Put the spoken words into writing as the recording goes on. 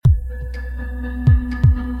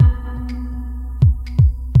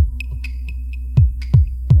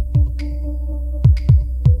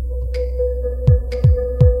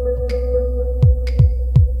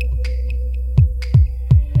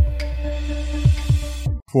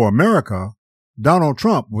For America, Donald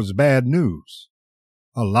Trump was bad news.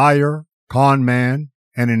 A liar, con man,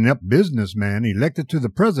 and inept businessman elected to the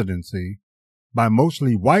presidency by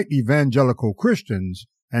mostly white evangelical Christians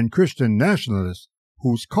and Christian nationalists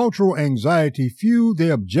whose cultural anxiety fueled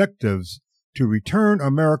their objectives to return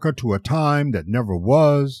America to a time that never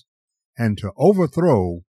was and to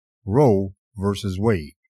overthrow Roe versus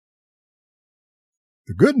Wade.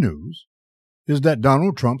 The good news is that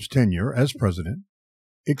Donald Trump's tenure as president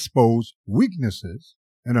exposed weaknesses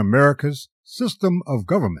in America's system of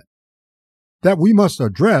government that we must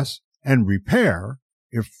address and repair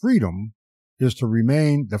if freedom is to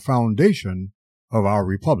remain the foundation of our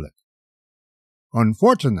republic.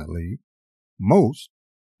 Unfortunately, most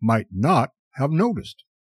might not have noticed.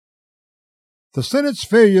 The Senate's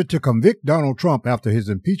failure to convict Donald Trump after his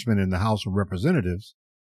impeachment in the House of Representatives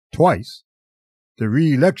twice, the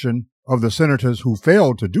re-election of the senators who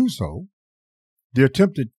failed to do so, the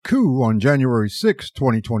attempted coup on January 6,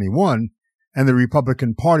 2021, and the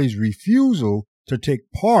Republican Party's refusal to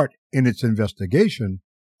take part in its investigation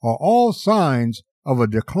are all signs of a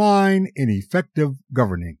decline in effective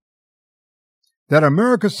governing. That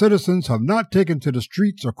America's citizens have not taken to the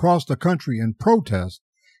streets across the country in protest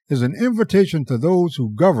is an invitation to those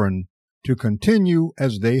who govern to continue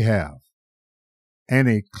as they have, and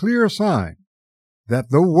a clear sign that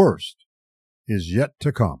the worst is yet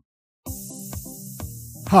to come.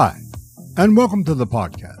 Hi, and welcome to the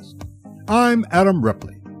podcast. I'm Adam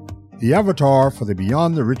Ripley, the avatar for the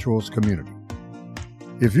Beyond the Rituals community.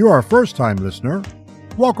 If you are a first-time listener,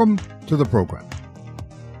 welcome to the program.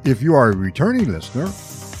 If you are a returning listener,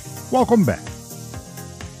 welcome back.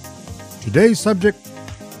 Today's subject,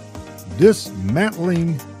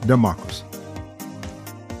 dismantling democracy.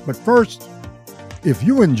 But first, if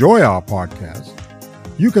you enjoy our podcast,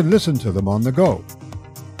 you can listen to them on the go.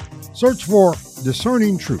 Search for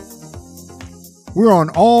Discerning Truth. We're on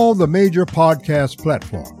all the major podcast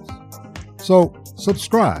platforms, so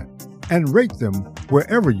subscribe and rate them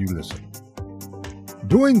wherever you listen.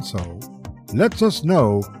 Doing so lets us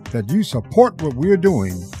know that you support what we're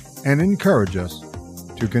doing and encourage us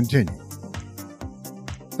to continue.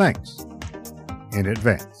 Thanks in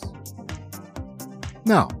advance.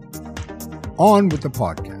 Now, on with the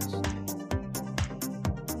podcast.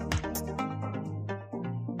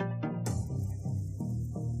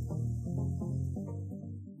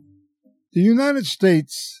 The United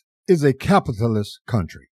States is a capitalist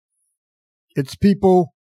country. Its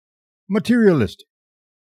people materialistic.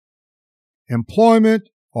 Employment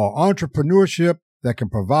or entrepreneurship that can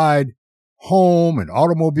provide home and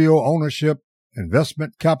automobile ownership,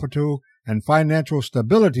 investment capital, and financial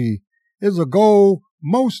stability is a goal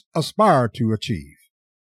most aspire to achieve,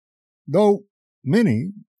 though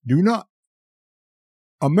many do not.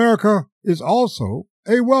 America is also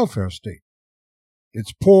a welfare state.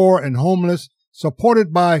 Its poor and homeless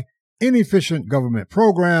supported by inefficient government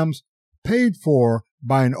programs paid for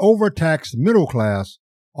by an overtaxed middle class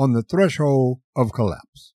on the threshold of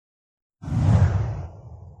collapse.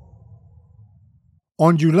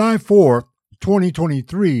 On July 4,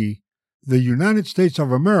 2023, the United States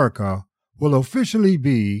of America will officially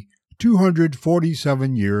be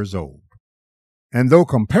 247 years old. And though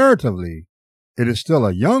comparatively it is still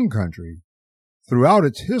a young country, throughout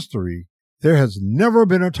its history, there has never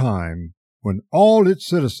been a time when all its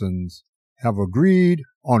citizens have agreed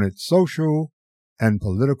on its social and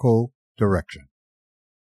political direction.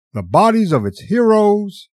 The bodies of its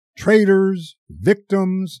heroes, traitors,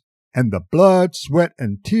 victims, and the blood, sweat,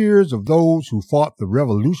 and tears of those who fought the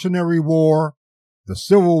Revolutionary War, the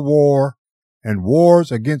Civil War, and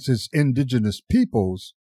wars against its indigenous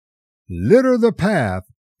peoples litter the path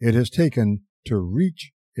it has taken to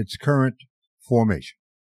reach its current formation.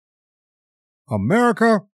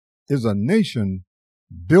 America is a nation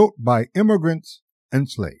built by immigrants and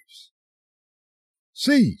slaves.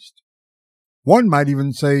 Seized, one might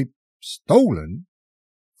even say stolen,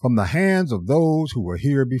 from the hands of those who were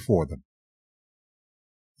here before them.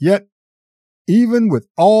 Yet, even with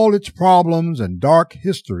all its problems and dark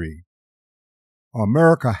history,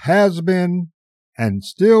 America has been and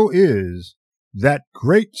still is that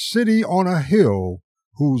great city on a hill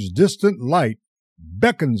whose distant light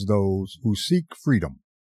beckons those who seek freedom.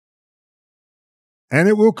 And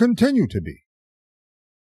it will continue to be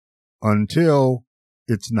until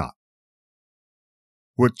it's not,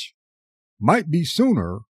 which might be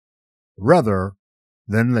sooner rather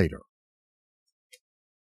than later.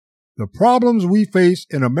 The problems we face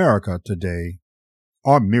in America today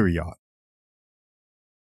are myriad.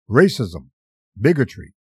 Racism,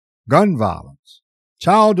 bigotry, gun violence,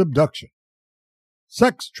 child abduction,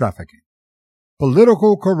 sex trafficking,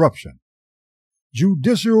 political corruption,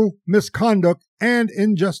 judicial misconduct and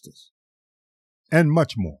injustice, and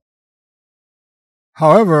much more.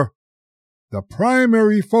 However, the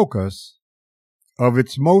primary focus of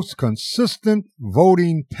its most consistent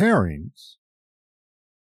voting pairings,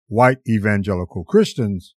 white evangelical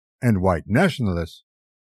Christians and white nationalists,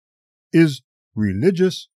 is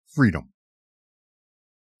religious freedom,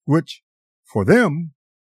 which, for them,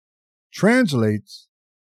 translates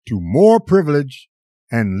to more privilege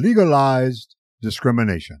and legalized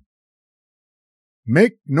discrimination.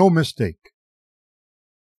 Make no mistake,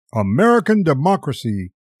 American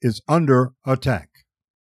democracy is under attack,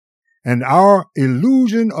 and our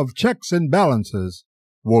illusion of checks and balances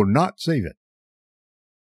will not save it.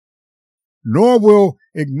 Nor will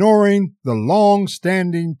ignoring the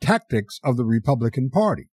long-standing tactics of the Republican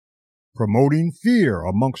Party, promoting fear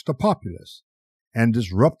amongst the populace, and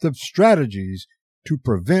disruptive strategies to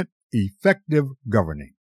prevent effective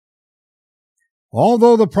governing.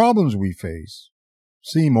 Although the problems we face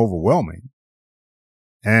seem overwhelming,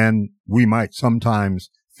 and we might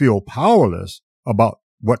sometimes feel powerless about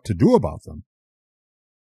what to do about them,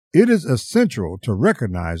 it is essential to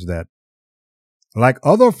recognize that, like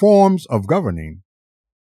other forms of governing,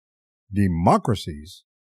 democracies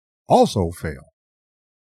also fail.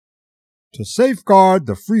 To safeguard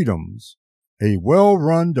the freedoms a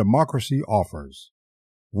well-run democracy offers,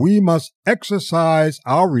 we must exercise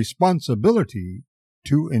our responsibility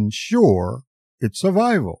to ensure its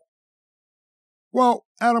survival. Well,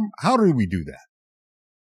 Adam, how do we do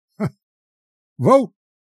that? Vote.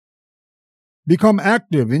 Become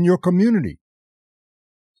active in your community.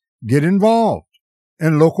 Get involved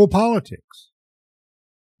in local politics.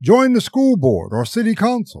 Join the school board or city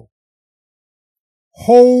council.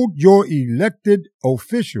 Hold your elected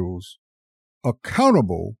officials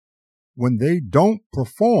accountable when they don't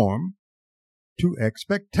perform to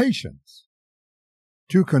expectations.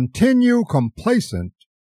 To continue complacent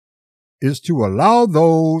is to allow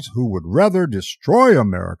those who would rather destroy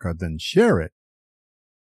America than share it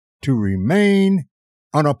to remain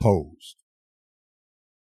unopposed.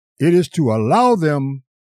 It is to allow them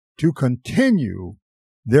to continue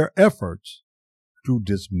their efforts to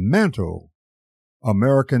dismantle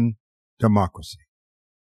American democracy,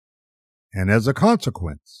 and as a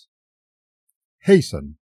consequence,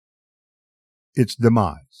 hasten its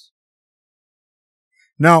demise.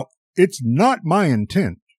 Now, it's not my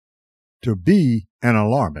intent to be an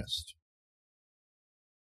alarmist,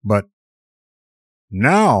 but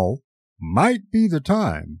now might be the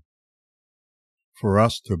time for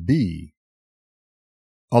us to be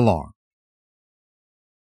alarmed.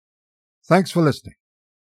 Thanks for listening.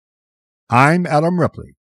 I'm Adam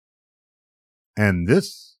Ripley, and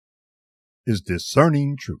this is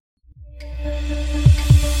Discerning Truth.